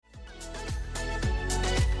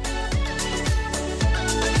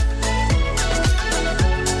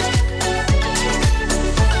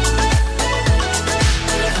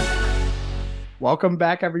Welcome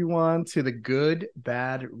back, everyone, to the Good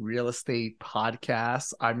Bad Real Estate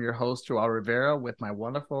Podcast. I'm your host, Joel Rivera, with my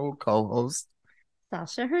wonderful co-host,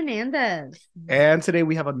 Sasha Hernandez. And today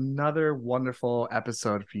we have another wonderful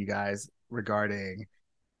episode for you guys regarding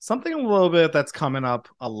something a little bit that's coming up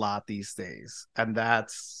a lot these days, and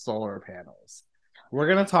that's solar panels. We're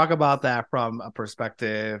going to talk about that from a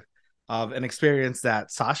perspective of an experience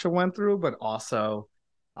that Sasha went through, but also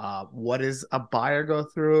what does a buyer go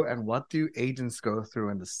through and what do agents go through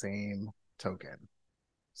in the same token?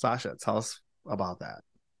 Sasha, tell us about that.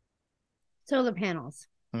 Solar panels.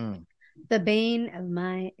 The bane of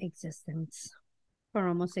my existence for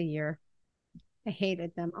almost a year. I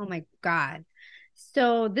hated them. Oh my God.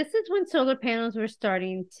 So this is when solar panels were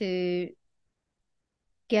starting to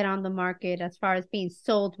get on the market as far as being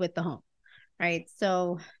sold with the home, right?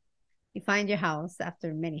 So you find your house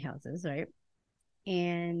after many houses, right?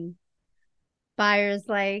 And buyers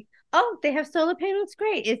like, oh, they have solar panels.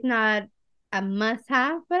 Great. It's not a must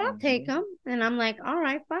have, but I'll take them. And I'm like, all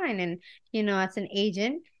right, fine. And, as an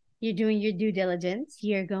agent, you're doing your due diligence.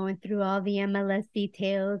 You're going through all the MLS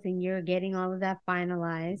details and you're getting all of that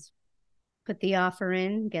finalized. Put the offer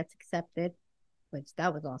in, gets accepted, which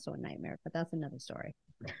that was also a nightmare, but that's another story.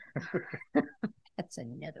 That's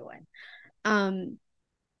another one.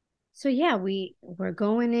 So yeah, we're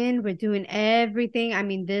going in, we're doing everything. I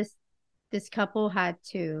mean, this couple had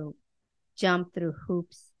to jump through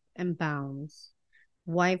hoops and bounds.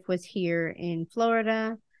 Wife was here in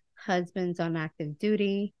Florida, husband's on active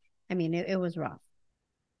duty. I mean, it was rough.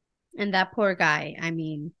 And that poor guy, I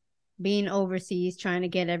mean, being overseas, trying to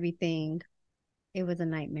get everything, it was a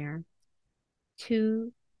nightmare.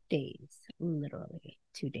 2 days, literally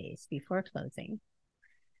 2 days before closing,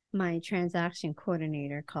 my transaction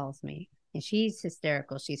coordinator calls me and she's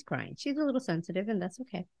hysterical. She's crying. She's a little sensitive and that's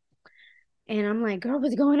okay. And I'm like, girl,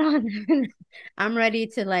 what's going on? I'm ready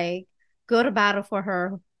to go to battle for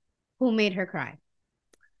her. Who made her cry?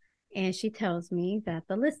 And she tells me that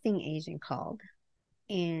the listing agent called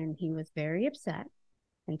and he was very upset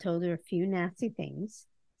and told her a few nasty things.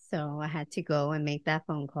 So I had to go and make that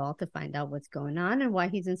phone call to find out what's going on and why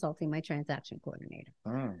he's insulting my transaction coordinator.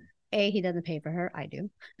 He doesn't pay for her. I do.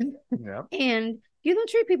 Yep. And you don't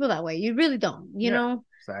treat people that way. You really don't, you know?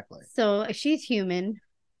 Exactly. So she's human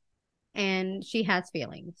and she has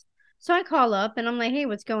feelings. So I call up and I'm like, hey,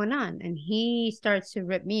 what's going on? And he starts to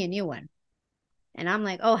rip me a new one. And I'm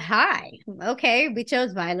like, oh, hi. Okay, we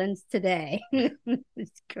chose violence today.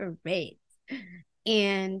 It's great.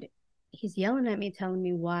 And he's yelling at me, telling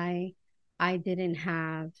me why I didn't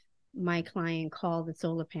have my client call the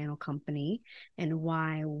solar panel company and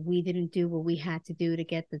why we didn't do what we had to do to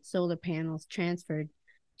get the solar panels transferred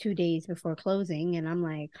 2 days before closing. And I'm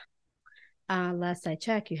like, last I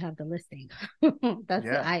checked, you have the listing.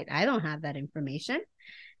 I don't have that information.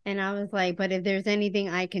 And I was like, but if there's anything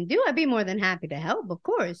I can do, I'd be more than happy to help. Of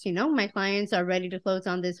course, my clients are ready to close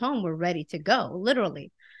on this home. We're ready to go, literally.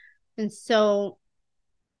 And so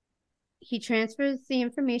he transfers the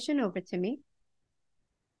information over to me.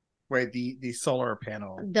 Wait, the solar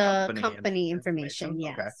panel. The company information,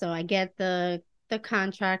 yeah. Okay. So I get the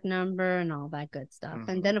contract number and all that good stuff. Mm-hmm.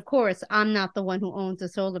 And then, of course, I'm not the one who owns the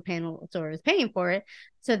solar panel or is paying for it.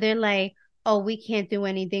 So they're like, oh, we can't do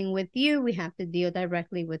anything with you. We have to deal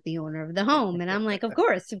directly with the owner of the home. And I'm like, of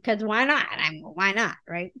course, because why not? Why not,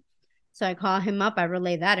 right? So I call him up. I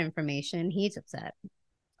relay that information. He's upset.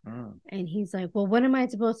 And he's like, well, what am I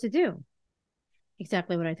supposed to do?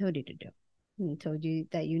 Exactly what I told you to do. I told you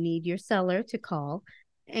that you need your seller to call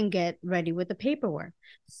and get ready with the paperwork.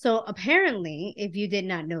 So apparently, if you did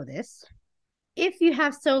not know this, if you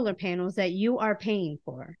have solar panels that you are paying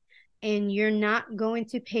for and you're not going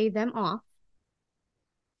to pay them off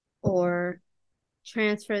or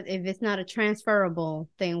transfer, if it's not a transferable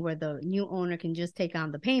thing where the new owner can just take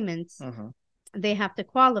on the payments, they have to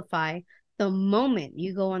qualify. The moment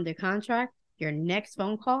you go under contract, your next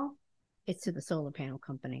phone call is to the solar panel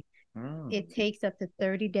company. It takes up to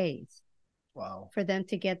 30 days. Wow. For them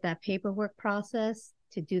to get that paperwork process,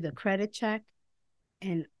 to do the credit check,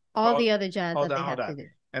 and all the other jobs that they have to do.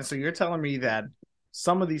 And so you're telling me that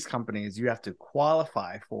some of these companies you have to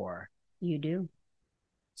qualify for. You do.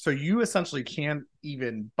 So you essentially can't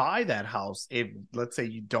even buy that house if, let's say,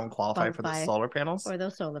 you don't qualify for the solar panels? Or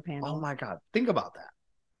those solar panels. Oh my God. Think about that.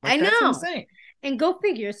 I know. That's insane. And go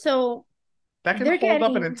figure. So that can hold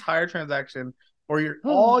up an entire transaction or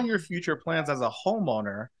all your future plans as a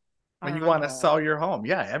homeowner when you want to sell your home.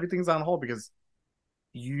 Yeah, everything's on hold because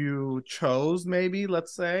you chose, maybe,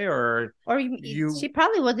 let's say, or she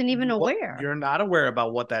probably wasn't even aware. You're not aware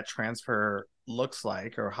about what that transfer looks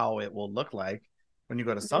like or how it will look like When you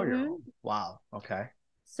go to sell your home. Wow. Okay.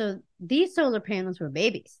 So these solar panels were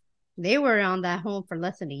babies. They were on that home for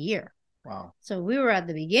less than a year. Wow. So we were at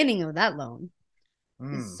the beginning of that loan.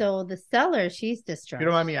 So the seller, she's distressed. You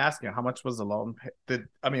don't mind me asking, how much was the loan?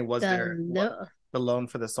 Was there the loan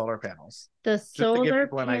for the solar panels? The solar just to give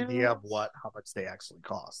people an idea of how much they actually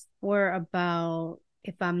cost. Were about,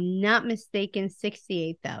 if I'm not mistaken,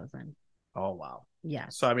 $68,000. Oh wow. Yeah.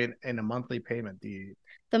 So I mean, in a monthly payment, the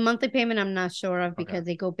monthly payment I'm not sure of because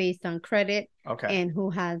they go based on credit. Okay. And who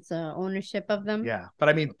has ownership of them. Yeah, but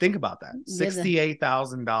I mean, think about that: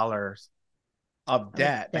 $68,000 of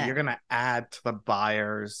debt that you're gonna add to the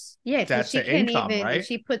buyer's debt to income, right? If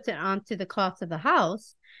she puts it onto the cost of the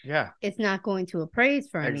house, it's not going to appraise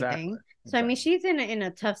for anything. So I mean, she's in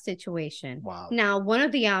a tough situation. Wow. Now, one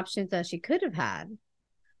of the options that she could have had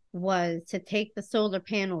was to take the solar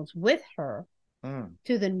panels with her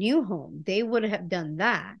to the new home. They would have done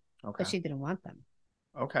that, but she didn't want them.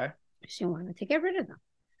 Okay. She wanted to get rid of them.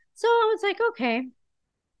 So I was like, okay.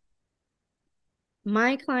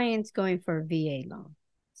 My client's going for a VA loan.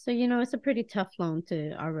 So, it's a pretty tough loan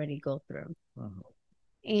to already go through.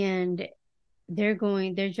 And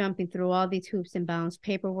they're jumping through all these hoops and bounds,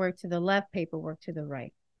 paperwork to the left, paperwork to the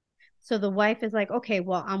right. So the wife is like, okay,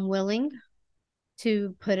 well, I'm willing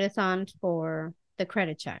to put us on for the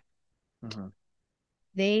credit check.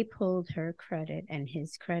 They pulled her credit and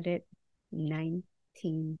his credit 19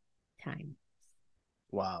 times.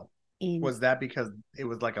 Wow. Was that because it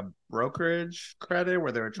was like a brokerage credit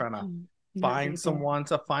where they were trying to find someone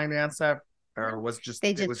to finance that, or was just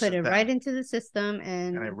they just put it right into the system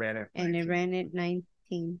and it ran it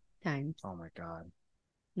 19 times. Oh my God.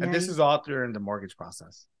 And this is all during the mortgage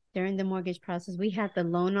process. During the mortgage process, we had the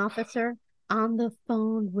loan officer on the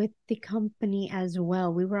phone with the company as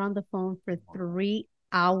well. We were on the phone for 3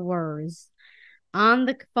 hours. On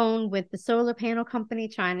the phone with the solar panel company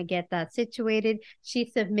trying to get that situated. She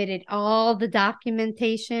submitted all the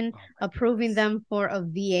documentation approving them for a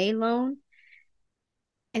VA loan.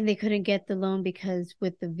 And they couldn't get the loan because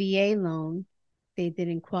with the VA loan, they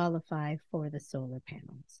didn't qualify for the solar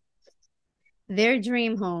panels. Their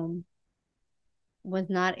dream home was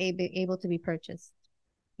not able to be purchased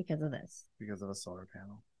because of this. Because of a solar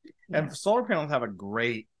panel. Yeah. And solar panels have a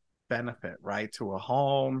great benefit, right, to a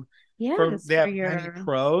home. Yeah, they have many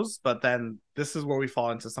pros, but then this is where we fall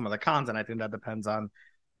into some of the cons, and I think that depends on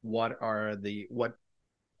who are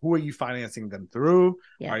you financing them through?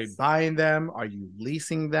 Yes. Are you buying them? Are you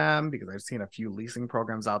leasing them? Because I've seen a few leasing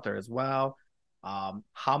programs out there as well.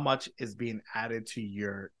 How much is being added to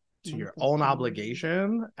your own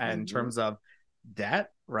obligation and in terms of debt,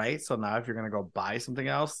 right? So now if you're going to go buy something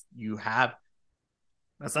else, you have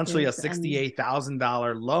essentially a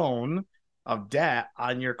 $68,000 loan of debt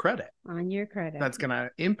on your credit. That's going to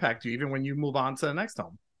impact you even when you move on to the next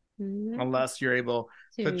home. Unless you're able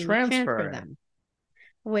to transfer them.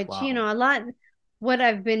 Which, a lot, what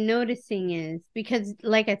I've been noticing is, because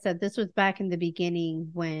like I said, this was back in the beginning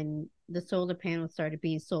when the solar panels started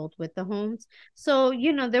being sold with the homes. So,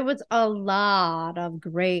 there was a lot of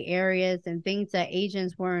gray areas and things that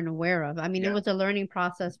agents weren't aware of. I mean, it was a learning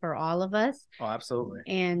process for all of us. Oh, absolutely.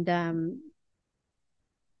 And,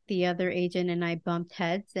 the other agent and I bumped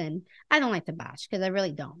heads, and I don't like to bash because I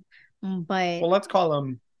really don't. But let's call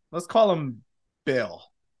him Bill.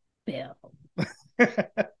 Let's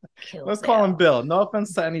call him Bill. No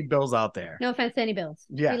offense to any Bills out there. No offense to any Bills.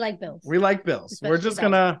 Yeah, we like Bills. We're just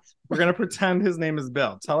gonna pretend his name is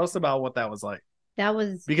Bill. Tell us about what that was like. That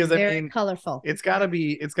was very colorful. It's gotta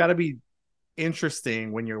be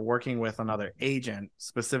interesting when you're working with another agent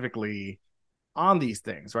specifically on these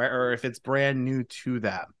things, right? Or if it's brand new to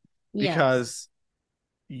them. Because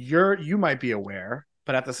you might be aware,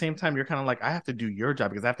 but at the same time, you're kind of like, I have to do your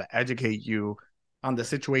job because I have to educate you on the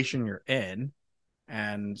situation you're in.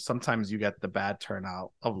 And sometimes you get the bad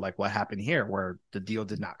turnout of like what happened here where the deal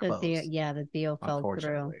did not close. The deal fell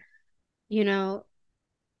through.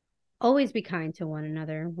 Always be kind to one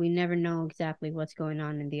another. We never know exactly what's going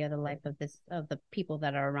on in the other life of the people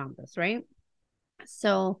that are around us, right?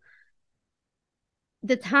 So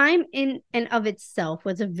the time in and of itself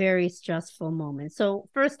was a very stressful moment. So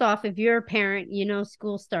first off, if you're a parent,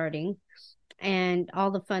 school starting and all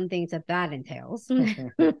the fun things that entails.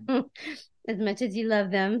 As much as you love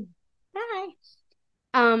them. Bye.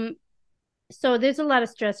 So there's a lot of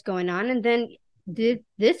stress going on. And then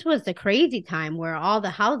this was the crazy time where all the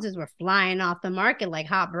houses were flying off the market like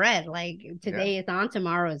hot bread. Like today is on,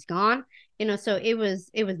 tomorrow is gone. So it was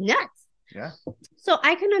nuts. Yeah. So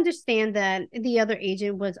I can understand that the other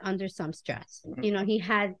agent was under some stress. He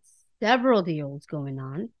had several deals going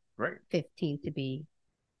on. Right. 15 to be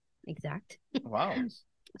exact. Wow.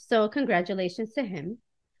 So congratulations to him.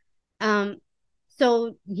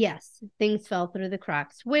 So yes, things fell through the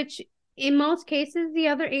cracks, which in most cases, the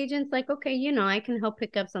other agent's like, okay, I can help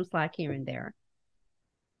pick up some slack here and there.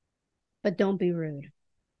 But don't be rude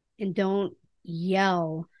and don't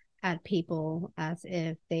yell at people as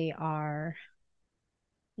if they are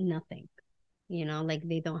nothing, like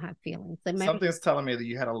they don't have feelings. Like something's telling me that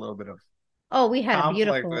you had a little bit of we had a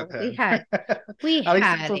beautiful, we had at least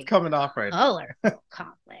it's coming off right colorful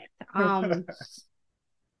conflict.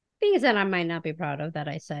 Things that I might not be proud of that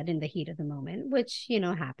I said in the heat of the moment, which,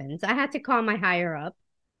 happens. I had to call my higher up.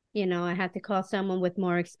 I had to call someone with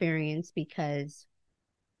more experience because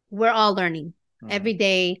we're all learning. Every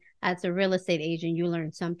day as a real estate agent, you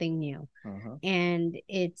learn something new. And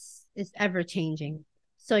it's ever changing.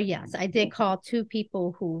 So yes, I did call 2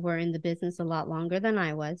 people who were in the business a lot longer than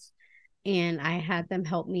I was, and I had them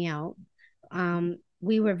help me out.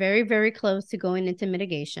 We were very, very close to going into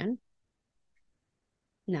mitigation.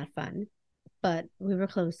 Not fun, but we were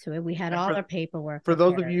close to it. We had all our paperwork. For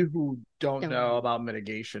those of you who don't know about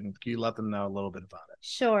mitigation, can you let them know a little bit about it?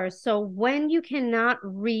 Sure. So when you cannot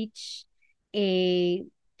reach a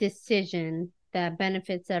decision that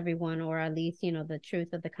benefits everyone, or at least, the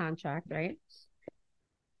truth of the contract, right?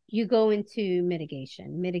 You go into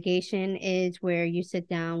mitigation. Mitigation is where you sit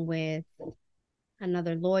down with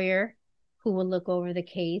another lawyer who will look over the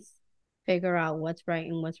case, figure out what's right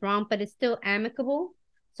and what's wrong, but it's still amicable.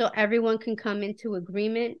 So everyone can come into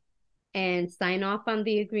agreement and sign off on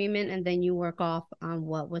the agreement, and then you work off on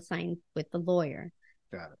what was signed with the lawyer.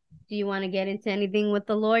 Got it. Do you want to get into anything with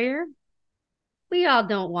the lawyer? We all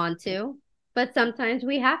don't want to, but sometimes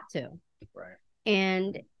we have to. Right.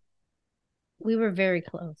 And we were very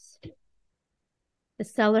close. The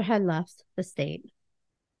seller had left the state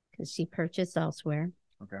because she purchased elsewhere.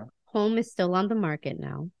 Okay. Home is still on the market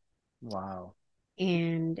now. Wow.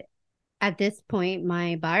 And at this point,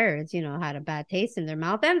 my buyers, had a bad taste in their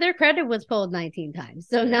mouth, and their credit was pulled 19 times.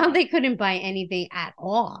 So now they couldn't buy anything at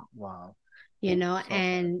all. Wow.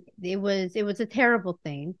 And it was a terrible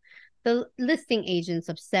thing. The listing agent's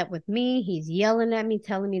upset with me. He's yelling at me,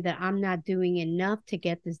 telling me that I'm not doing enough to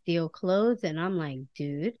get this deal closed. And I'm like,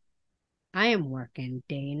 dude, I am working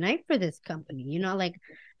day and night for this company. Like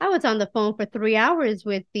I was on the phone for 3 hours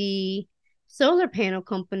with the solar panel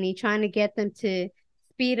company trying to get them to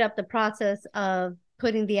speed up the process of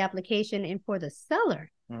putting the application in for the seller.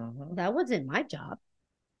 That wasn't my job.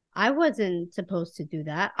 I wasn't supposed to do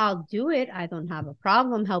that. I'll do it. I don't have a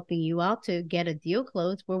problem helping you out to get a deal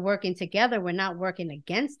closed. We're working together. We're not working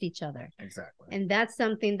against each other. Exactly. And that's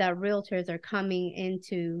something that realtors are coming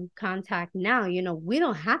into contact now. We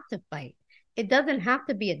don't have to fight. It doesn't have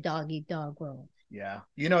to be a dog-eat-dog world. Yeah.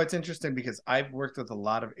 It's interesting because I've worked with a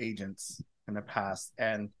lot of agents in the past,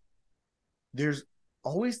 and there's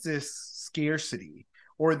always this scarcity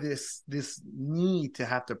or this need to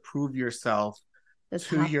have to prove yourself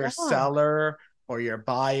to your seller or your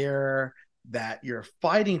buyer that you're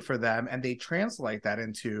fighting for them, and they translate that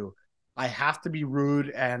into I have to be rude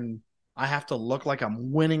and I have to look like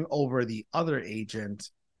I'm winning over the other agent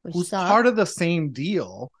who's part of the same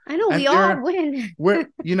deal. I know, we all win. We're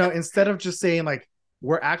instead of just saying like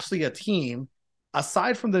we're actually a team,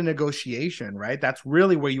 aside from the negotiation, right? That's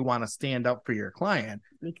really where you want to stand up for your client.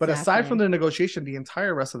 Exactly. But aside from the negotiation, the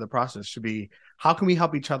entire rest of the process should be how can we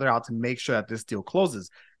help each other out to make sure that this deal closes?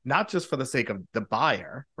 Not just for the sake of the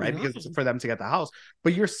buyer, right? Because it's for them to get the house,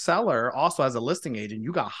 but your seller also, as a listing agent,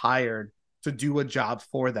 you got hired to do a job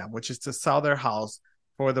for them, which is to sell their house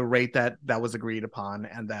for the rate that was agreed upon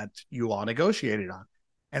and that you all negotiated on.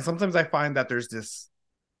 And sometimes I find that there's this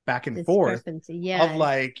back and forth of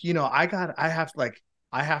like,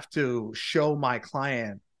 I have to show my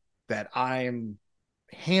client that I'm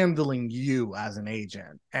handling you as an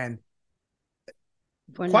agent. And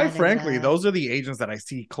quite frankly, those are the agents that I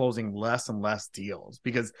see closing less and less deals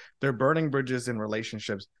because they're burning bridges in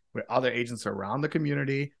relationships with other agents around the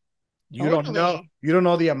community. You don't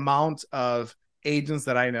know the amount of agents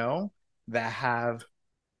that I know that have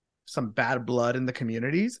some bad blood in the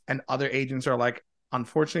communities, and other agents are like,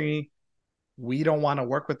 unfortunately, we don't want to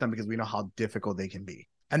work with them because we know how difficult they can be.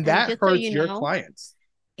 And that hurts your clients.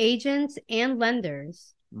 Agents and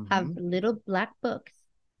lenders have little black books.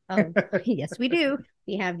 Oh, yes, we do.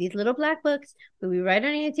 We have these little black books where we write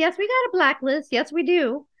on it. Yes, we got a blacklist. Yes, we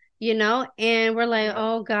do. And we're like,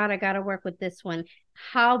 oh God, I got to work with this one.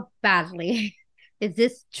 How badly is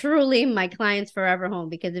this truly my client's forever home?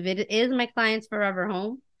 Because if it is my client's forever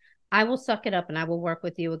home, I will suck it up and I will work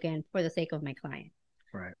with you again for the sake of my client.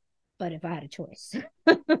 Right. But if I had a choice,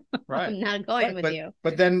 right, I'm not going with you.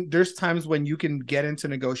 But then there's times when you can get into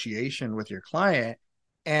negotiation with your client,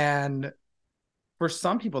 and for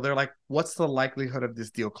some people, they're like, what's the likelihood of this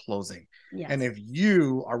deal closing? Yes. And if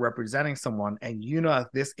you are representing someone and you know that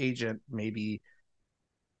this agent maybe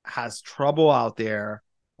has trouble out there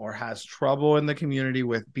or has trouble in the community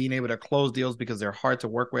with being able to close deals because they're hard to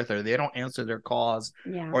work with, or they don't answer their calls,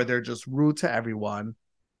 or they're just rude to everyone,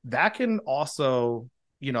 that can also,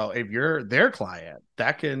 you know, if you're their client,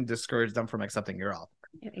 that can discourage them from accepting your offer.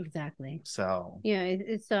 Exactly. So yeah,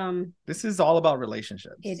 it's this is all about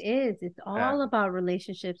relationships. It is. It's all about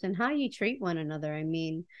relationships and how you treat one another. I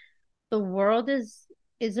mean, the world is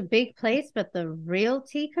a big place, but the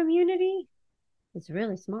realty community is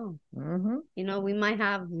really small. Mm-hmm. You know, we might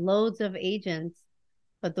have loads of agents,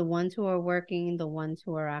 but the ones who are working, the ones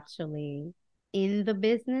who are actually in the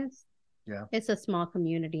business, it's a small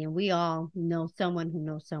community, and we all know someone who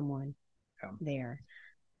knows someone there.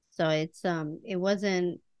 So it's it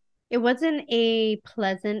wasn't a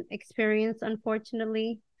pleasant experience,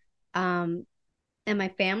 unfortunately. And my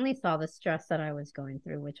family saw the stress that I was going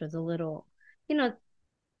through, which was a little, you know,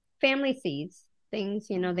 family sees things,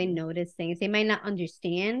 you know, they notice things. They might not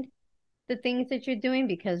understand the things that you're doing,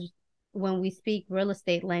 because when we speak real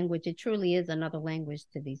estate language, it truly is another language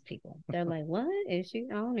to these people. They're like, what is she?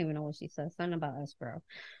 I don't even know what she says. Something about escrow.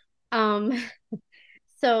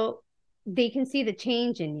 So they can see the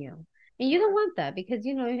change in you. And you don't want that, because,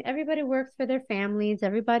 you know, everybody works for their families.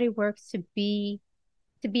 Everybody works to be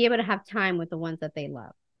able to have time with the ones that they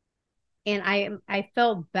love. And I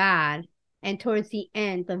felt bad. And towards the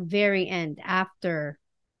end, the very end,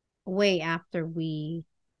 way after we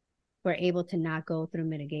were able to not go through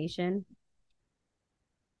mitigation,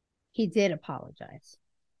 he did apologize.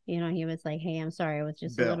 You know, he was like, hey, I'm sorry. I was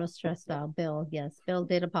just a little stressed out. Bill, yes, Bill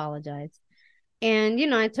did apologize. And, you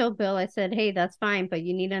know, I told Bill, I said, hey, that's fine, but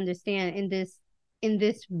you need to understand, in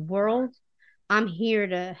this world, I'm here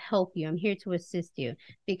to help you. I'm here to assist you,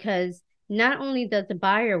 because not only does the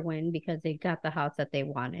buyer win because they got the house that they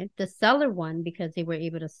wanted, the seller won because they were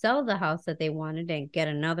able to sell the house that they wanted and get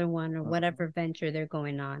another one, or whatever venture they're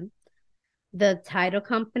going on. The title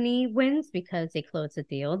company wins because they close the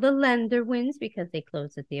deal. The lender wins because they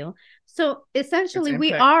close the deal. So essentially,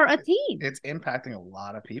 we are a team. It's impacting a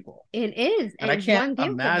lot of people. It is. And I can't one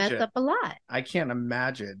deal imagine, could mess up a lot. I can't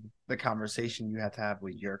imagine the conversation you have to have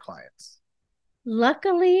with your clients.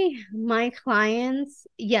 Luckily, my clients,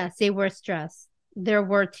 yes, they were stressed. There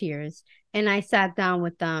were tears. And I sat down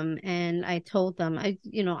with them and I told them,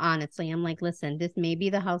 honestly, I'm like, listen, this may be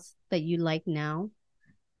the house that you like now,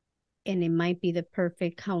 and it might be the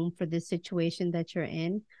perfect home for this situation that you're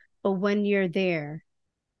in. But when you're there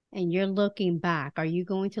and you're looking back, are you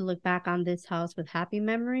going to look back on this house with happy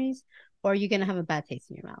memories, or are you going to have a bad taste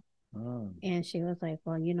in your mouth? And she was like,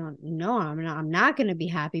 well, no, I'm not going to be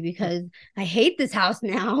happy because I hate this house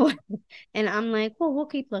now. And I'm like, well, we'll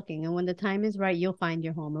keep looking. And when the time is right, you'll find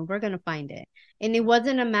your home, and we're going to find it. And it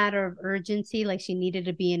wasn't a matter of urgency. Like, she needed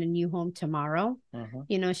to be in a new home tomorrow.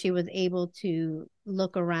 You know, she was able to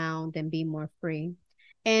look around and be more free.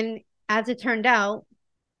 And as it turned out,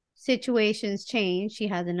 situations changed. She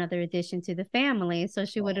has another addition to the family, so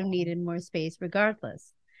she would have needed more space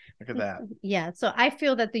regardless. Look at that. Yeah. So I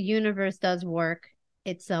feel that the universe does work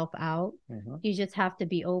itself out. You just have to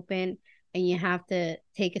be open, and you have to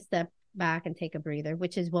take a step back and take a breather,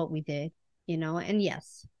 which is what we did, and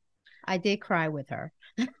yes, I did cry with her.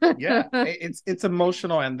 Yeah, it's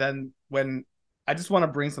emotional. And then when I just want to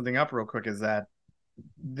bring something up real quick, is that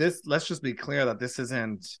let's just be clear that this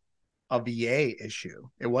isn't a VA issue.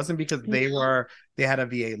 It wasn't because they had a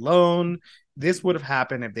VA loan. This would have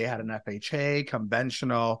happened if they had an FHA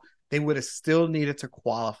conventional. They would have still needed to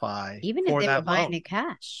qualify, even if they were buying it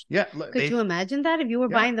cash. Yeah, could you imagine that if you were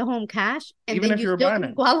buying the home cash, and even then you still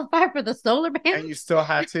couldn't qualify for the solar panel, and you still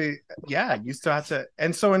had to,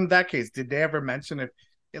 And so in that case, did they ever mention if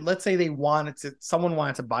let's say someone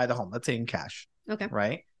wanted to buy the home, let's say in cash, okay,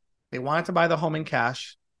 right? They wanted to buy the home in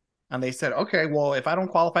cash. And they said, okay, well, if I don't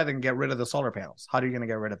qualify, then get rid of the solar panels. How are you going to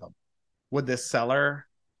get rid of them? Would the seller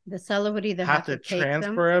would either have to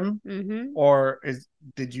transfer them, or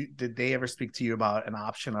did they ever speak to you about an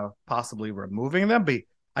option of possibly removing them? But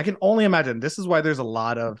I can only imagine this is why there's a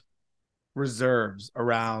lot of reserves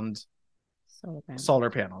around solar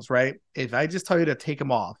panels, right? If I just tell you to take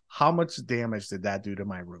them off, how much damage did that do to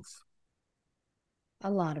my roof? A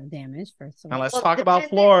lot of damage, first of all. And let's talk about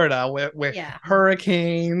Florida with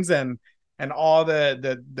hurricanes and all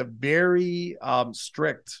the very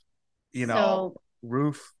strict,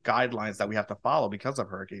 roof guidelines that we have to follow because of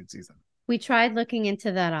hurricane season. We tried looking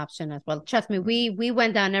into that option as well. Trust me, we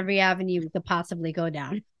went down every avenue we could possibly go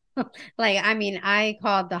down. Like, I mean, I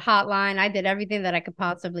called the hotline. I did everything that I could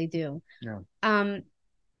possibly do. Yeah.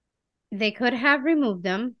 They could have removed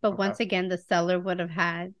them, but once again, the seller would have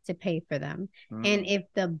had to pay for them. And if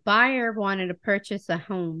the buyer wanted to purchase a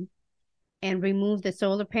home and remove the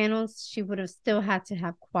solar panels, she would have still had to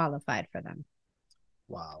have qualified for them.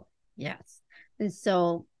 Wow. Yes. And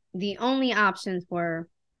so the only options were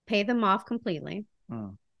pay them off completely.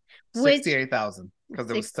 68,000 because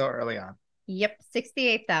it was still early on. Yep,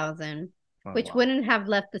 68,000, which wouldn't have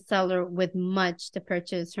left the seller with much to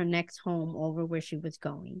purchase her next home over where she was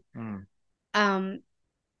going.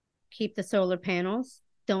 Keep the solar panels.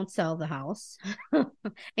 Don't sell the house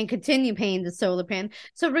and continue paying the solar panel.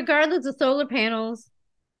 So regardless of solar panels,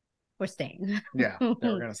 we're staying. Yeah, we're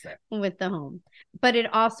going to stay with the home. But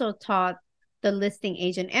it also taught the listing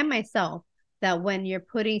agent and myself that when you're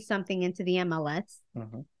putting something into the MLS,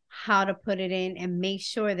 how to put it in and make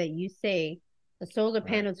sure that you say the solar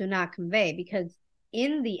panels do not convey, because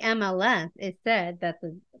in the MLS, it said that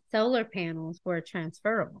the solar panels were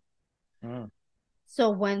transferable.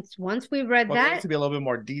 So once we read that, it needs to be a little bit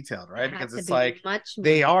more detailed, right? Because it's like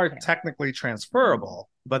they are technically transferable,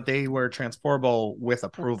 but they were transferable with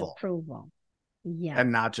approval. Yeah.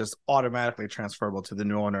 And not just automatically transferable to the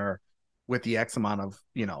new owner with the X amount of,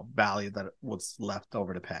 value that was left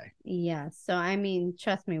over to pay. Yeah. So, I mean,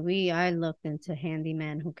 trust me, I looked into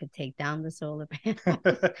handyman who could take down the solar panels.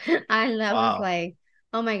 I was like,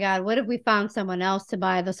 oh my God, what if we found someone else to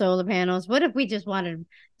buy the solar panels? What if we just wanted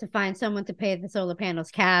to find someone to pay the solar panels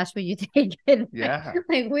cash? Will you take it? Yeah.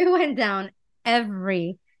 Like, we went down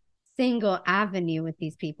every single avenue with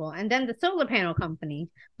these people. And then the solar panel company,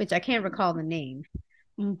 which I can't recall the name,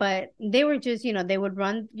 but they were just, they would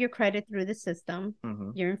run your credit through the system,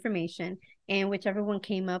 your information, and whichever one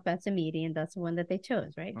came up as a median, that's the one that they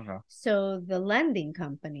chose, right? So the lending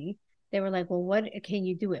company, they were like, well, what can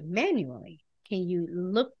you do it manually? Can you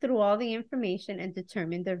look through all the information and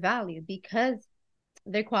determine their value? Because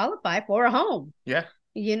they qualify for a home. Yeah.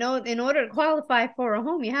 In order to qualify for a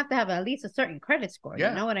home, you have to have at least a certain credit score. Yeah.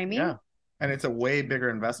 You know what I mean? Yeah. And it's a way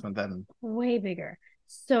bigger investment than... Way bigger.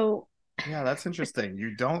 So... Yeah, that's interesting.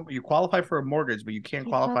 You qualify for a mortgage, but you can't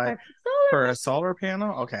qualify for a solar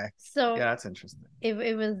panel? Okay. So yeah, that's interesting. It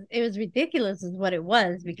was ridiculous is what it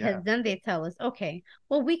was, because then they tell us, okay,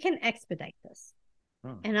 well, we can expedite this.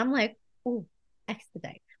 And I'm like, ooh,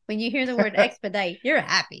 expedite. When you hear the word expedite, you're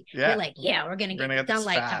happy. Yeah. You're like, yeah, we're gonna get it done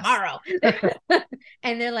like tomorrow.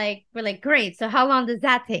 And we're like, great. So how long does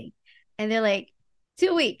that take? And they're like,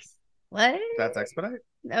 2 weeks. What? That's expedite?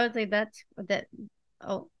 I was like,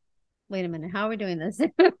 oh, wait a minute. How are we doing this?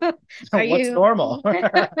 What's normal?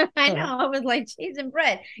 I know. I was like, cheese and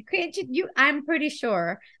bread. I'm pretty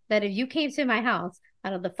sure that if you came to my house,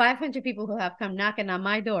 out of the 500 people who have come knocking on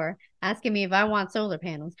my door asking me if I want solar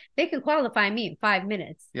panels, they can qualify me in 5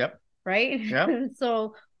 minutes. Yep. Right? Yep.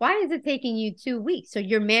 So why is it taking you 2 weeks? So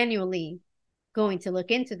you're manually going to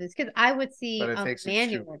look into this, because I would see a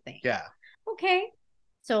manual thing. Yeah. Okay.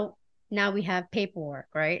 So now we have paperwork,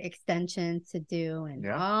 right? Extensions to do and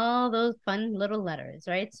all those fun little letters,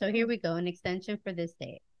 right? So here we go, an extension for this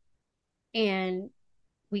date. And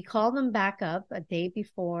we call them back up a day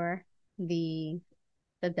before the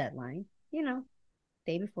deadline.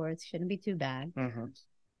 Day before, it shouldn't be too bad.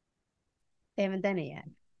 They haven't done it yet.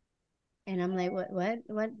 And I'm like, what?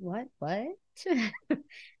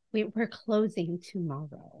 We're closing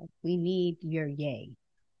tomorrow. We need your yay.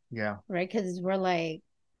 Yeah. Right? Because we're like,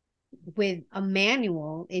 with a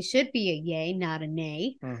manual, it should be a yay, not a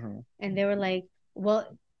nay. And they were like,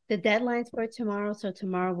 well, the deadline's for tomorrow, so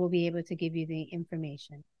tomorrow we'll be able to give you the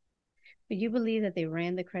information. But you believe that they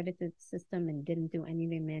ran the credit system and didn't do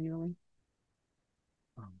anything manually?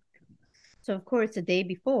 Oh, my goodness. So, of course, the day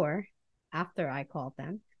before, after I called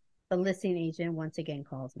them, the listing agent once again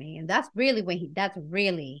calls me. And that's really when that's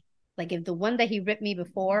really, like, if the one that he ripped me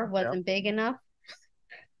before wasn't big enough,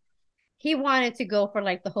 he wanted to go for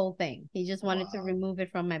like the whole thing. He just wanted to remove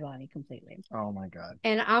it from my body completely. Oh my God.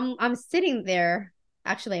 And I'm sitting there.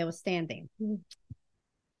 Actually, I was standing.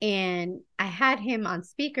 And I had him on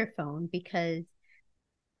speakerphone because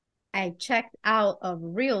I checked out of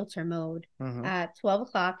realtor mode at 12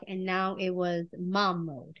 o'clock, and now it was mom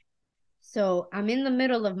mode. So I'm in the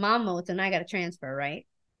middle of mom mode, and I got to transfer, right?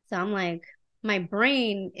 So I'm like, my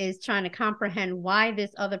brain is trying to comprehend why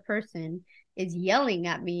this other person is yelling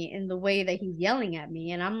at me in the way that he's yelling at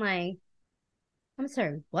me. And I'm like, I'm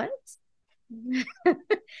sorry, what?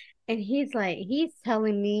 And he's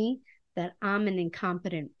telling me that I'm an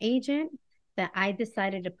incompetent agent, that I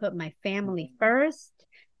decided to put my family first,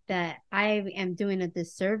 that I am doing a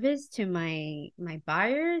disservice to my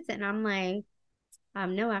buyers, and I'm like,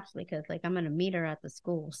 no, actually, because like I'm gonna meet her at the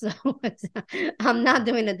school, so I'm not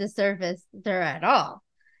doing a disservice to her at all.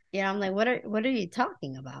 I'm like, what are you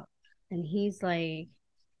talking about? And he's like,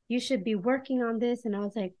 you should be working on this. And I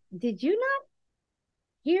was like, did you not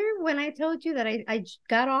hear when I told you that I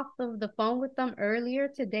got off of the phone with them earlier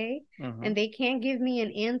today, and they can't give me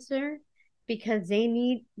an answer because they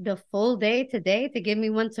need the full day today to give me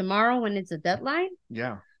one tomorrow when it's a deadline?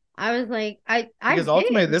 Yeah. I was like, because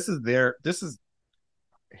ultimately this is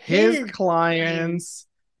his client's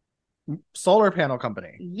solar panel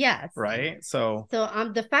company. Yes. Right. So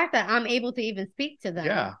the fact that I'm able to even speak to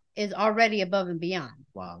them is already above and beyond.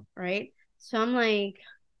 Wow. Right. So I'm like,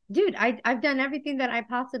 dude, I've done everything that I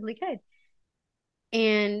possibly could.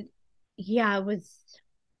 And yeah,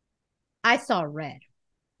 I saw red.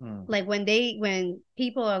 Like when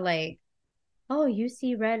people are like, oh, you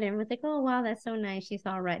see red, and was like, oh wow, that's so nice, she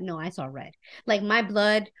saw red. No, I saw red. Like my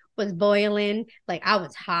blood was boiling, like I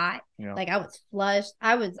was hot, like I was flushed,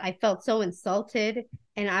 I felt so insulted,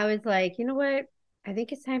 and I was like, you know what, I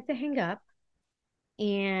think it's time to hang up,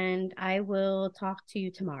 and I will talk to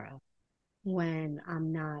you tomorrow when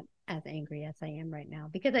I'm not as angry as I am right now,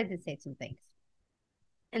 because I did say some things.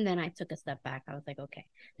 And then I took a step back. I was like, okay,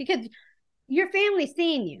 because your family's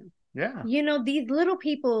seeing you. Yeah. These little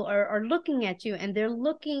people are looking at you, and they're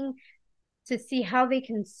looking to see how they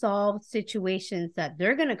can solve situations that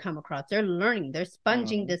they're going to come across. They're learning, they're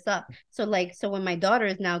sponging this up. So when my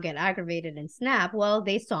daughters now get aggravated and snap, well,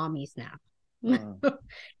 they saw me snap.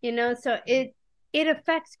 So it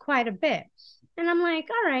affects quite a bit. And I'm like,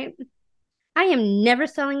 all right, I am never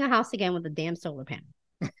selling a house again with a damn solar panel.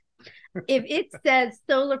 If it says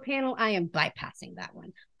solar panel, I am bypassing that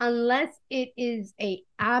one, unless it is a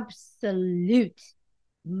absolute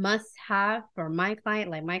must have for my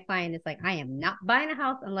client. Like my client is like, I am not buying a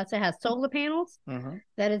house unless it has solar panels.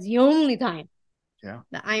 That is the only time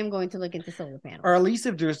that I am going to look into solar panels. Or at least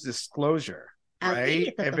if there's disclosure,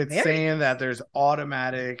 right? If it's saying that there's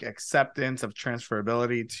automatic acceptance of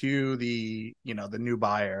transferability to the new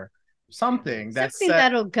buyer. Something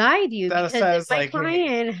that'll guide you, because says, my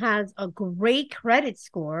client has a great credit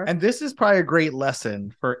score. And this is probably a great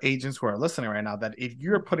lesson for agents who are listening right now, that if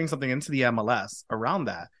you're putting something into the MLS around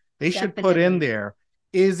that, they should put in there,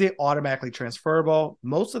 is it automatically transferable?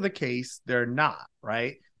 Most of the case, they're not,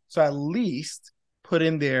 right? So at least put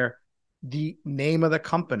in there the name of the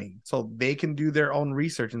company so they can do their own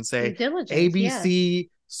research and say, ABC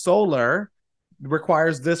Solar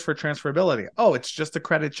requires this for transferability. Oh, it's just a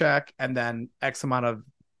credit check and then X amount of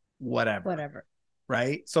whatever.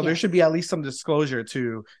 Right. So there should be at least some disclosure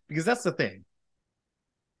too, because that's the thing.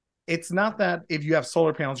 It's not that if you have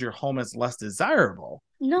solar panels, your home is less desirable.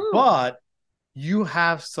 No. But you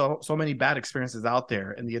have so many bad experiences out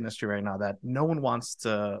there in the industry right now that no one wants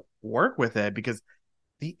to work with it because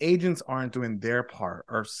the agents aren't doing their part,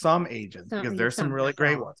 or some agents, because there's some really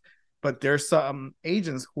great ones. But there's some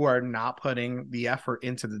agents who are not putting the effort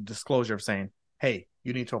into the disclosure of saying, hey,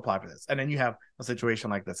 you need to apply for this. And then you have a situation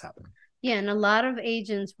like this happen. Yeah, and a lot of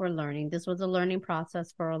agents were learning. This was a learning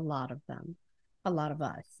process for a lot of them, a lot of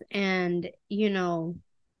us. And,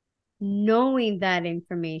 knowing that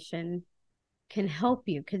information can help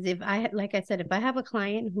you. Because if I have a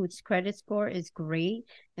client whose credit score is great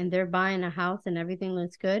and they're buying a house and everything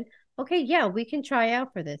looks good, okay, yeah, we can try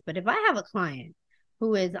out for this. But if I have a client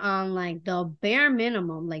who is on like the bare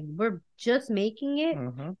minimum, like we're just making it,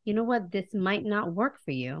 you know what, this might not work for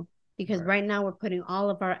you, because right now we're putting all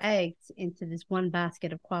of our eggs into this one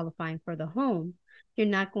basket of qualifying for the home. You're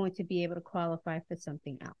not going to be able to qualify for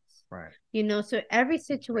something else. Right. So every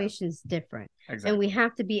situation is different. Exactly. And we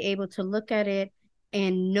have to be able to look at it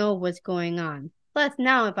and know what's going on. Plus,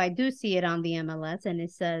 now if I do see it on the MLS and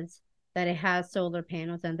it says that it has solar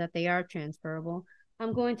panels and that they are transferable,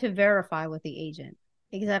 I'm going to verify with the agent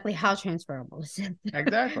exactly how transferable is it.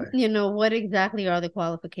 Exactly. What exactly are the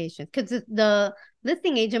qualifications? Because the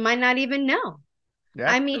listing agent might not even know. Yeah,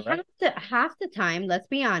 I mean, half the time, let's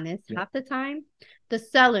be honest, half the time, the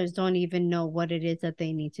sellers don't even know what it is that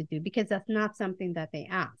they need to do, because that's not something that they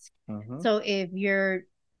ask. So if you're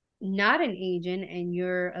not an agent and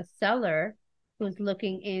you're a seller who's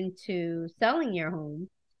looking into selling your home,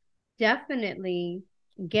 definitely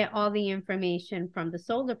get all the information from the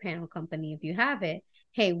solar panel company if you have it.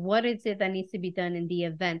 Hey, what is it that needs to be done in the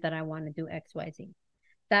event that I want to do XYZ?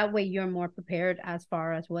 That way you're more prepared as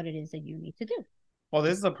far as what it is that you need to do. Well,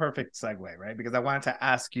 this is a perfect segue, right? Because I wanted to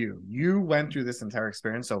ask you, you went through this entire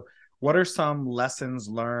experience. So what are some lessons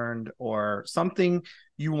learned or something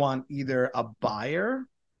you want either a buyer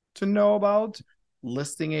to know about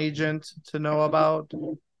listing agent to know about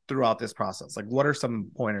throughout this process? Like, what are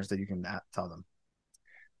some pointers that you can tell them?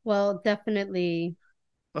 Well, definitely.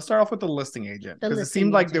 Let's start off with the listing agent, because it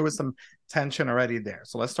seemed like there was some tension already there.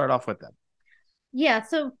 So let's start off with them. Yeah.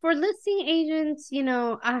 So for listing agents,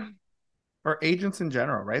 or agents in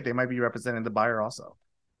general, right? They might be representing the buyer also.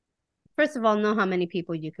 First of all, know how many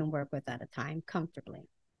people you can work with at a time comfortably.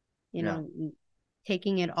 You know,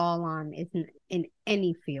 taking it all on isn't in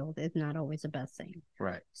any field is not always the best thing.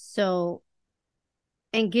 Right. So,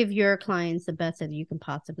 and give your clients the best that you can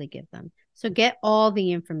possibly give them. So get all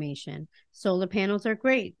the information. Solar panels are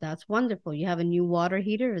great. That's wonderful. You have a new water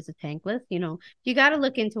heater, is a tankless. You know, you got to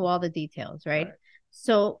look into all the details, right?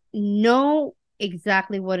 So know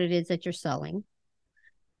exactly what it is that you're selling.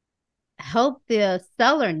 Help the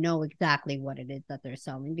seller know exactly what it is that they're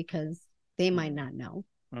selling, because they might not know.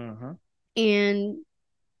 And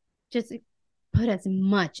just put as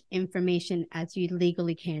much information as you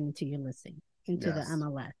legally can into your listing, into the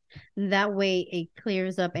MLS. That way it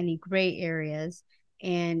clears up any gray areas,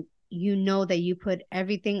 and you know that you put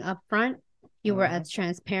everything up front. You were as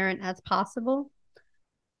transparent as possible.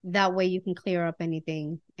 That way you can clear up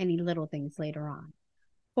anything, any little things later on.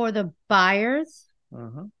 For the buyers,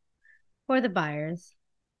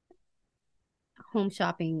 home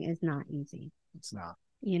shopping is not easy. It's not.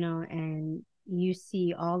 You know, and you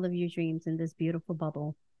see all of your dreams in this beautiful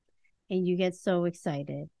bubble, and you get so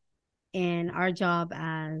excited. And our job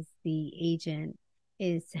as the agent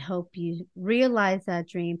is to help you realize that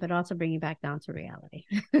dream, but also bring you back down to reality.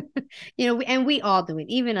 You know, and we all do it,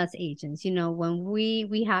 even us agents. You know, when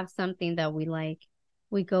we have something that we like,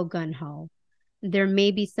 we go gung-ho. There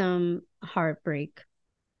may be some heartbreak,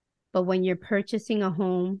 but when you're purchasing a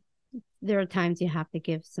home, there are times you have to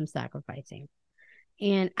give some sacrificing.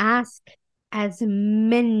 And ask as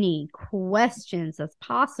many questions as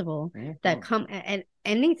possible that come at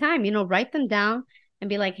any time. You know, write them down and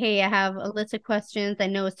be like, hey, I have a list of questions. I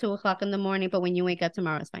know it's 2:00 in the morning, but when you wake up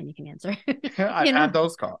tomorrow, it's fine. You can answer. I've had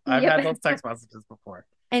those calls. I've had those text messages before.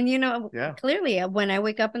 And, you know, clearly when I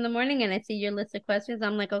wake up in the morning and I see your list of questions,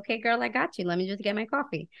 I'm like, okay, girl, I got you. Let me just get my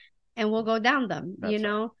coffee and we'll go down them, you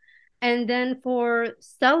know? And then for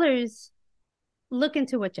sellers, look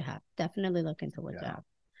into what you have. Definitely look into what you have.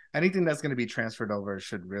 Anything that's going to be transferred over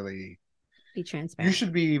should really be transparent. You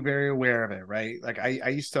should be very aware of it, right? Like I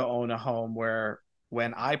used to own a home where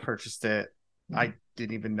when I purchased it, I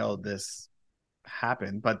didn't even know this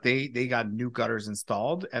happened, but they got new gutters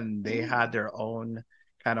installed, and they had their own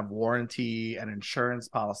kind of warranty and insurance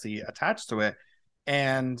policy attached to it.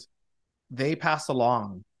 And they passed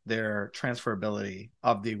along their transferability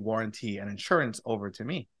of the warranty and insurance over to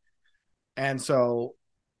me. And so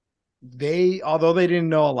although they didn't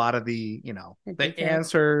know a lot of the, you know, the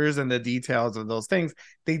answers and the details of those things,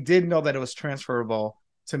 they did know that it was transferable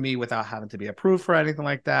to me without having to be approved for anything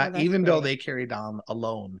like that, even though they carried on a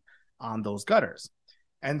loan on those gutters.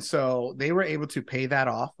 And so they were able to pay that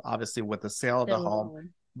off, obviously, with the sale of the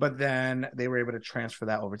home, but then they were able to transfer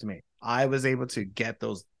that over to me. I was able to get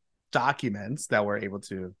those documents that were able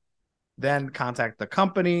to then contact the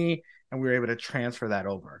company, and we were able to transfer that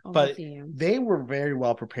over. But they were very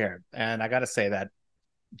well prepared. And I got to say that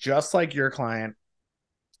just like your client,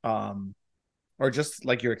 or just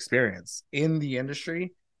like your experience in the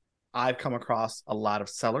industry, I've come across a lot of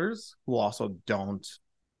sellers who also don't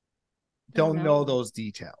know those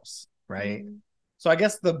details, right? So I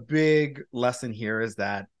guess the big lesson here is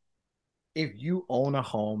that if you own a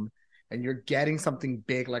home and you're getting something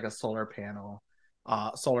big like a solar panel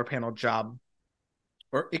job,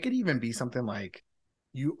 or it could even be something like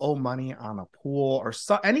you owe money on a pool or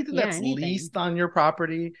anything that's leased on your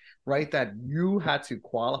property, right? That you had to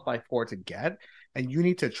qualify for to get, and you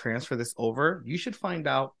need to transfer this over. You should find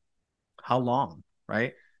out how long,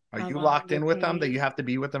 right? Are you locked in with them that you have to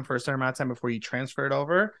be with them for a certain amount of time before you transfer it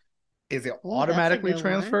over? Is it automatically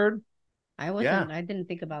transferred? I wasn't. I didn't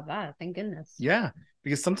think about that. Thank goodness. Yeah,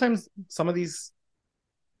 because sometimes some of these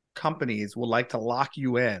companies will like to lock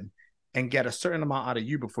you in and get a certain amount out of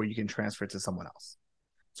you before you can transfer it to someone else.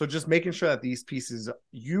 So just making sure that these pieces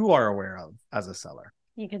you are aware of as a seller.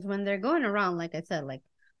 Yeah, because when they're going around, like I said, like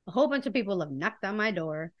a whole bunch of people have knocked on my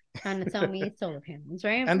door trying to sell me solar panels,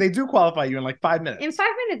 right? And they do qualify you in like 5 minutes. In 5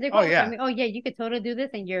 minutes, they qualify me. Oh yeah, you could totally do this,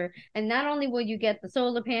 and not only will you get the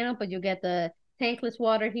solar panel, but you'll get the tankless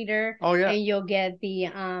water heater. Oh yeah, and you'll get the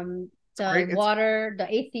water,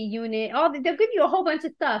 the AC unit. They'll give you a whole bunch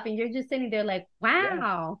of stuff, and you're just sitting there like,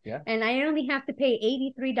 wow. Yeah. And I only have to pay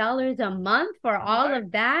 $83 a month for all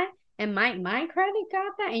of that, and my credit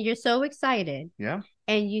got that, and you're so excited. Yeah.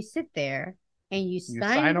 And you sit there and you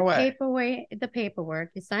sign the paperwork.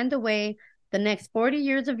 You signed away the next 40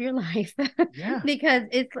 years of your life. Yeah. Because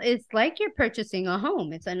it's like you're purchasing a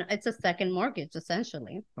home. It's a second mortgage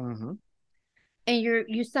essentially. Mm-hmm. And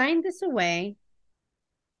you sign this away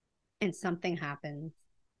and something happens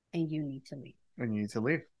and you need to leave. And you need to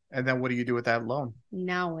leave. And then what do you do with that loan?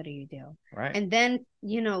 Now what do you do? Right. And then,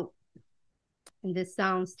 and this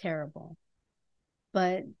sounds terrible,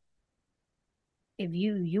 but if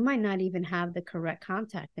you might not even have the correct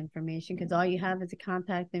contact information, because all you have is the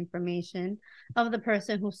contact information of the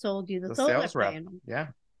person who sold you the solar sales rep. panel. Yeah.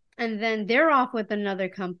 And then they're off with another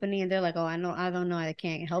company and they're like, oh, I don't know. I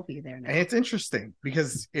can't help you there now. And it's interesting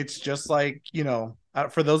because it's just like,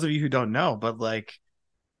 for those of you who don't know, but like,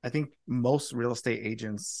 I think most real estate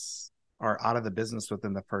agents are out of the business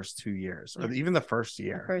within the first 2 years, or even the first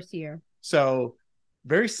year. The first year. So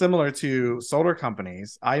very similar to solar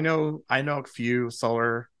companies. I know a few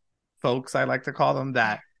solar folks, I like to call them,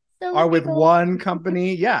 that are with one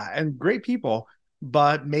company. Yeah. And great people,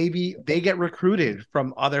 but maybe they get recruited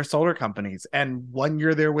from other solar companies. And 1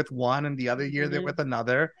 year they're with one and the other year they're with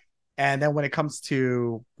another. And then when it comes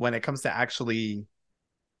to actually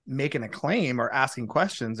making a claim or asking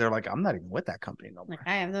questions, they're like, I'm not even with that company no more. Like,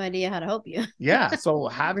 I have no idea how to help you. Yeah. So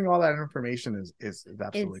having all that information is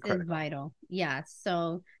absolutely critical. It's vital. Yeah.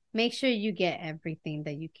 So make sure you get everything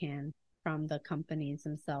that you can from the companies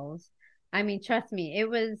themselves. I mean, trust me, it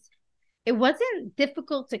wasn't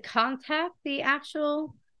difficult to contact the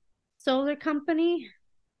actual solar company,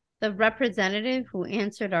 the representative who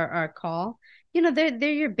answered our call. They're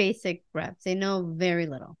your basic reps. They know very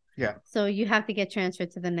little. Yeah. So you have to get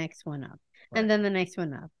transferred to the next one up, right. And then the next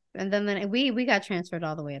one up. And then we got transferred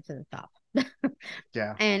all the way up to the top.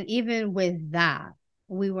 Yeah. And even with that,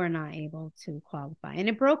 we were not able to qualify. And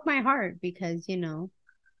it broke my heart because,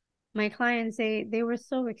 my clients, they were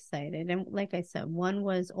so excited. And like I said, one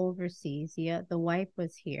was overseas. Yeah, the wife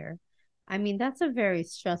was here. I mean, that's a very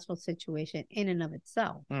stressful situation in and of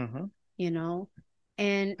itself. Mm-hmm.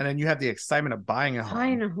 And then you have the excitement of buying a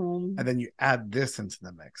home. And then you add this into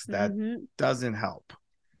the mix. That doesn't help.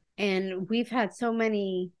 And we've had so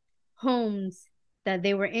many homes that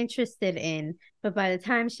they were interested in, but by the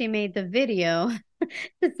time she made the video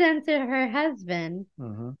to send to her husband,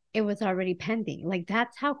 it was already pending. Like,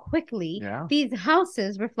 that's how quickly these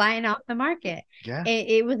houses were flying off the market. Yeah.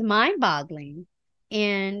 It was mind-boggling.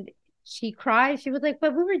 And she cried. She was like,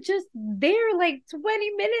 but we were just there like 20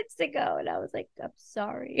 minutes ago. And I was like, I'm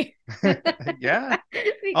sorry. Yeah.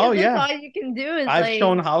 Because that's all you can do is I've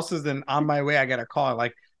shown houses and on my way I get a call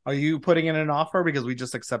like, are you putting in an offer? Because we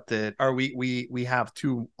just accepted, or we have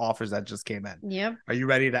 2 offers that just came in. Yep. Are you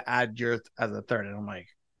ready to add yours as a third? And I'm like,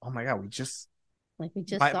 oh my God,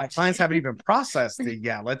 my clients haven't even processed it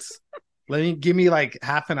yet. Give me like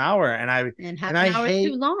half an hour. And half an hour is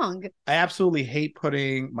too long. I absolutely hate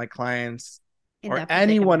putting my clients or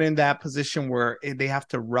anyone in that position where they have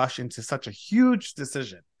to rush into such a huge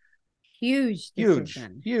decision. Huge.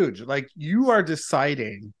 Like, you are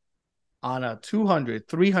deciding on a $200,000,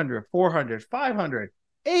 $300,000, $400,000, $500,000,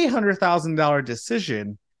 $800,000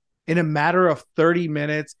 decision in a matter of 30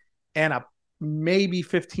 minutes and a maybe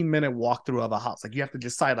 15-minute walkthrough of a house. Like, you have to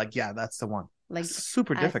decide, like, yeah, that's the one. Like, it's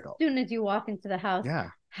super difficult. As soon as you walk into the house,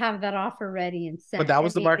 have that offer ready and sent. But that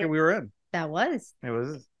was the market we were in. That was. It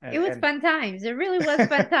was fun times. It really was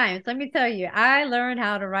fun times. Let me tell you, I learned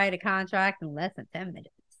how to write a contract in less than 10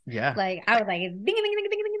 minutes. Yeah. Like, I was like, ding, ding, ding, ding,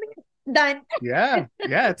 ding, ding, done. Yeah.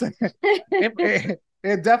 Yeah.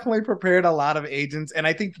 It definitely prepared a lot of agents. And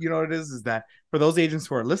I think, what it is that for those agents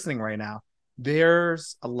who are listening right now,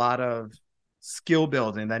 there's a lot of skill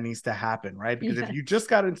building that needs to happen, right? Because if you just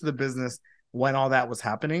got into the business when all that was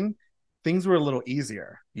happening, things were a little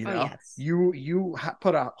easier. You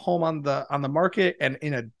put a home on the market, and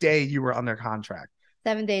in a day you were under contract.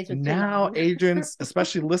 7 days. Now agents,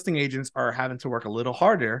 especially listing agents, are having to work a little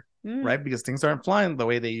harder, right? Because things aren't flying the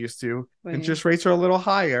way they used to. Right. Interest rates are a little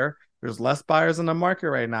higher. There's less buyers in the market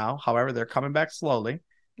right now. However, they're coming back slowly.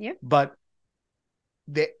 Yep. But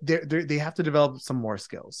they have to develop some more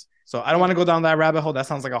skills. So I don't want to go down that rabbit hole. That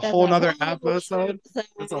sounds like a whole nother episode.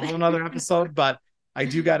 It's a whole nother episode. But I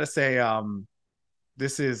do got to say,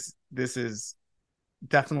 this is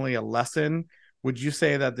definitely a lesson. Would you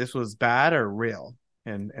say that this was bad or real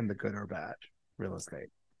in the good or bad real estate?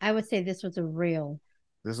 I would say this was a real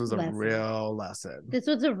real lesson. This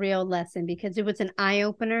was a real lesson because it was an eye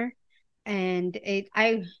opener, and it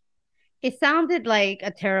sounded like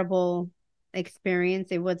a terrible experience.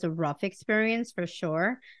 It was a rough experience for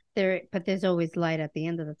sure. But there's always light at the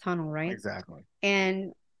end of the tunnel, right? Exactly.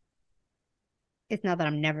 And it's not that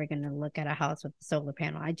I'm never going to look at a house with a solar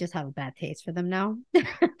panel. I just have a bad taste for them now.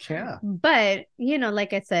 Yeah. But, you know,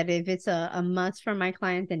 like I said, if it's a must for my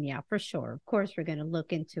client, then yeah, for sure. Of course, we're going to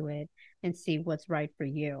look into it and see what's right for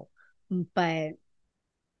you. But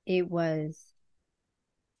it was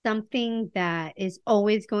something that is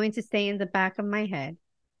always going to stay in the back of my head.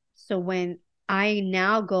 So when I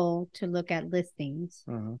now go to look at listings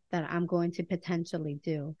that I'm going to potentially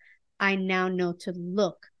do, I now know to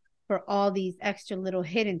look for all these extra little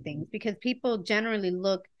hidden things, because people generally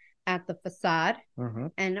look at the facade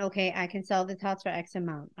and okay, I can sell this house for X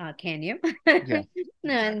amount. Can you? Yeah.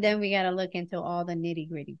 And then we got to look into all the nitty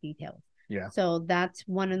gritty details. Yeah. So that's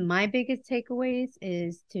one of my biggest takeaways,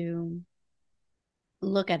 is to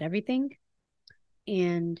look at everything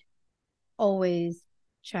and always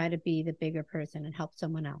try to be the bigger person and help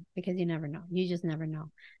someone out, because you never know. You just never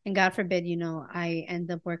know. And God forbid, you know, I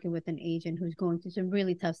end up working with an agent who's going through some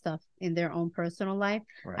really tough stuff in their own personal life.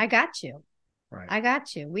 Right. I got you. Right. I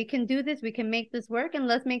got you. We can do this. We can make this work, and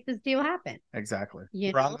let's make this deal happen. Exactly.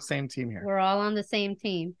 We're on the same team here. We're all on the same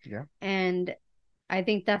team. Yeah. And I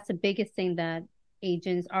think that's the biggest thing that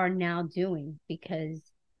agents are now doing, because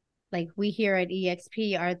like we here at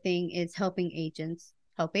EXP, our thing is helping agents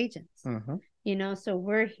help agents. You know, so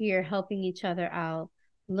we're here helping each other out,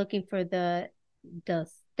 looking for the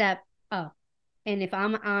step up. And if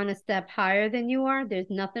I'm on a step higher than you are, there's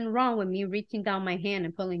nothing wrong with me reaching down my hand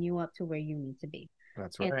and pulling you up to where you need to be.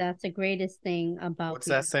 That's right. And that's the greatest thing about what's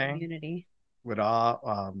that saying? Community. With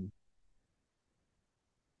all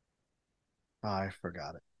I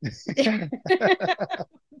forgot it.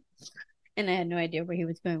 And I had no idea where he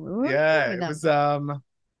was going. Yeah, it was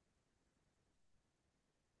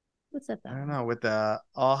what's that? I don't know, with the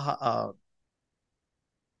all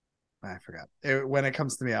I forgot. When it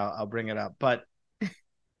comes to me, I'll bring it up. But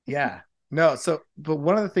yeah, no. So, but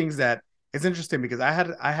one of the things that is interesting, because I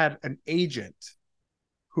had an agent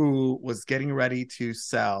who was getting ready to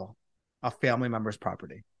sell a family member's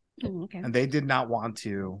property, and they did not want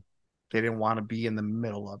to. They didn't want to be in the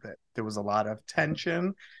middle of it. There was a lot of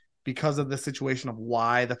tension because of the situation of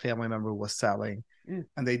why the family member was selling,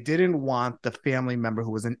 and they didn't want the family member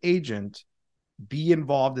who was an agent be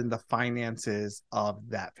involved in the finances of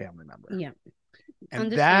that family member. Yeah.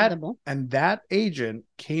 And that agent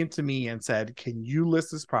came to me and said, "Can you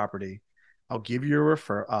list this property? I'll give you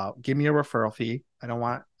a give me a referral fee.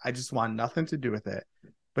 I just want nothing to do with it."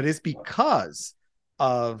 But it's because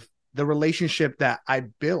of the relationship that I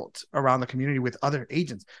built around the community with other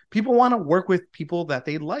agents. People want to work with people that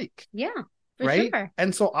they like. Yeah. Right. Sure.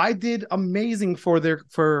 And so I did amazing for their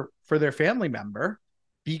family member,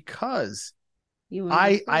 because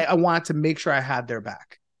I want to make sure I had their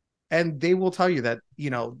back. And they will tell you that, you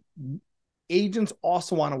know, agents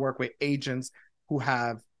also want to work with agents who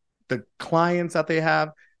have the clients that they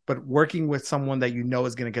have, but working with someone that you know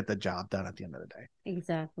is going to get the job done at the end of the day.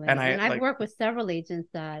 Exactly. And I've worked with several agents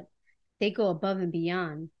that they go above and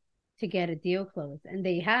beyond to get a deal closed. And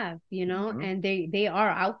they have, you know, and they are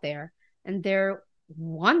out there, and they're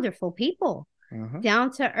wonderful people.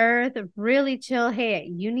 Down to earth, really chill. Hey,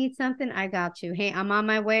 you need something? I got you. Hey, I'm on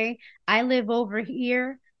my way. I live over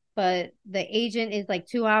here, but the agent is like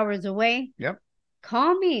 2 hours away. Yep.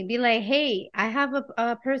 Call me. Be like, hey, I have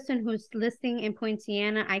a person who's listing in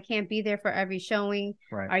Poinciana. I can't be there for every showing.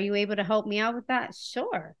 Right. Are you able to help me out with that?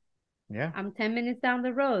 Sure. Yeah. I'm 10 minutes down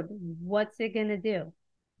the road. What's it going to do?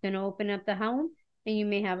 Going to open up the home, and you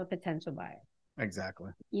may have a potential buyer.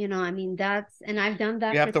 Exactly. You know, I mean, and I've done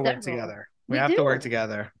that. We have to work together. We have to work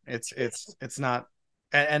together. It's not,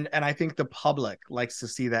 and I think the public likes to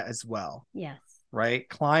see that as well. Yes. Right.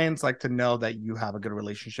 Clients like to know that you have a good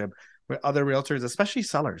relationship with other realtors, especially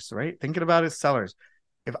sellers, right? Thinking about it, sellers.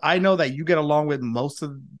 If I know that you get along with most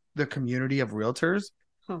of the community of realtors,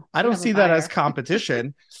 I don't see that as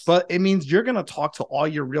competition, but it means you're going to talk to all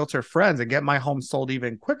your realtor friends and get my home sold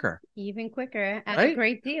even quicker. Even quicker at a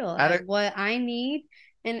great deal, at what I need.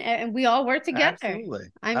 And we all work together. Absolutely.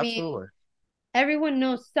 I mean, everyone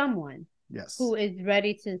knows someone who is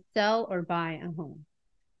ready to sell or buy a home.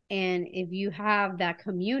 And if you have that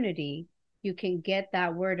community, you can get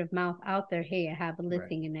that word of mouth out there. Hey, I have a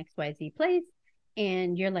listing in XYZ place.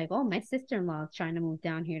 And you're like, oh, my sister-in-law is trying to move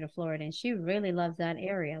down here to Florida, and she really loves that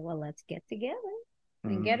area. Well, let's get together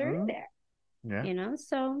and get her in there. Yeah. You know,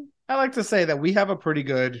 so I like to say that we have a pretty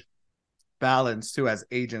good balance too as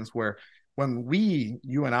agents, where when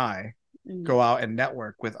you and I go out and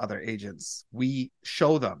network with other agents, we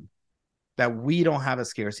show them that we don't have a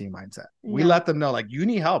scarcity mindset. No. We let them know, like, you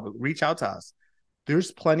need help, reach out to us.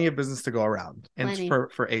 There's plenty of business to go around and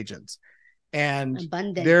for agents. And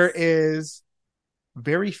there is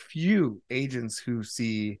very few agents who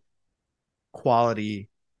see quality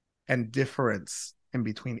and difference in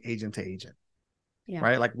between agent to agent. Yeah.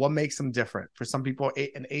 Right? Like what makes them different? For some people,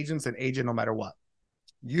 an agent's an agent no matter what.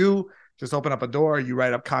 You just open up a door, you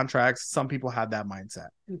write up contracts. Some people have that mindset.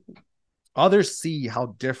 Mm-hmm. Others see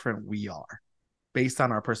how different we are based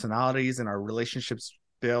on our personalities and our relationships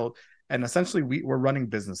built. And essentially we're running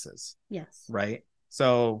businesses. Yes. Right?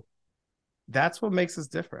 So that's what makes us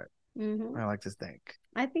different. Mm-hmm. I like to think.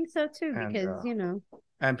 I think so too, because,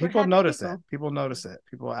 and people notice it. People notice it.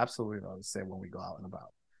 People absolutely notice it when we go out and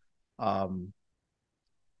about.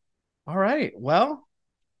 All right. Well,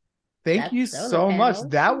 thank you so much.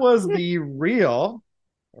 That was the real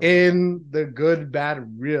in the good, bad,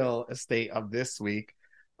 real estate of this week.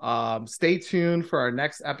 Stay tuned for our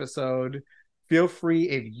next episode. Feel free,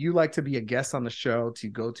 if you like to be a guest on the show, to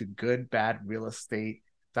go to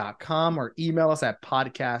goodbadrealestate.com or email us at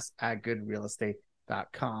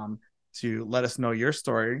podcast@goodrealestate.com to let us know your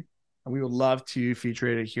story. And we would love to feature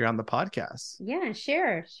it here on the podcast. Yeah,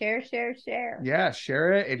 share. Yeah,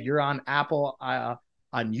 share it. If you're on Apple, on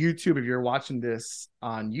YouTube, if you're watching this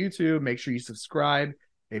on YouTube, make sure you subscribe.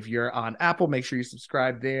 If you're on Apple, make sure you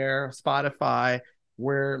subscribe there. Spotify,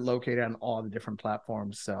 we're located on all the different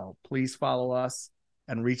platforms. So please follow us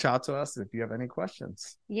and reach out to us if you have any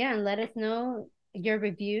questions. Yeah, and let us know your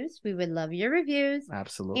reviews. We would love your reviews.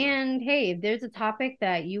 Absolutely. And hey, if there's a topic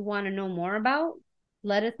that you want to know more about,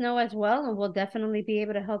 let us know as well, and we'll definitely be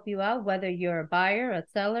able to help you out, whether you're a buyer, a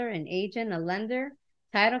seller, an agent, a lender,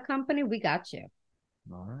 title company. We got you.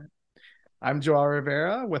 All right. I'm Joel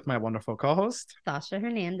Rivera with my wonderful co-host, Sasha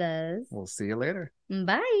Hernandez. We'll see you later.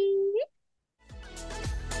 Bye.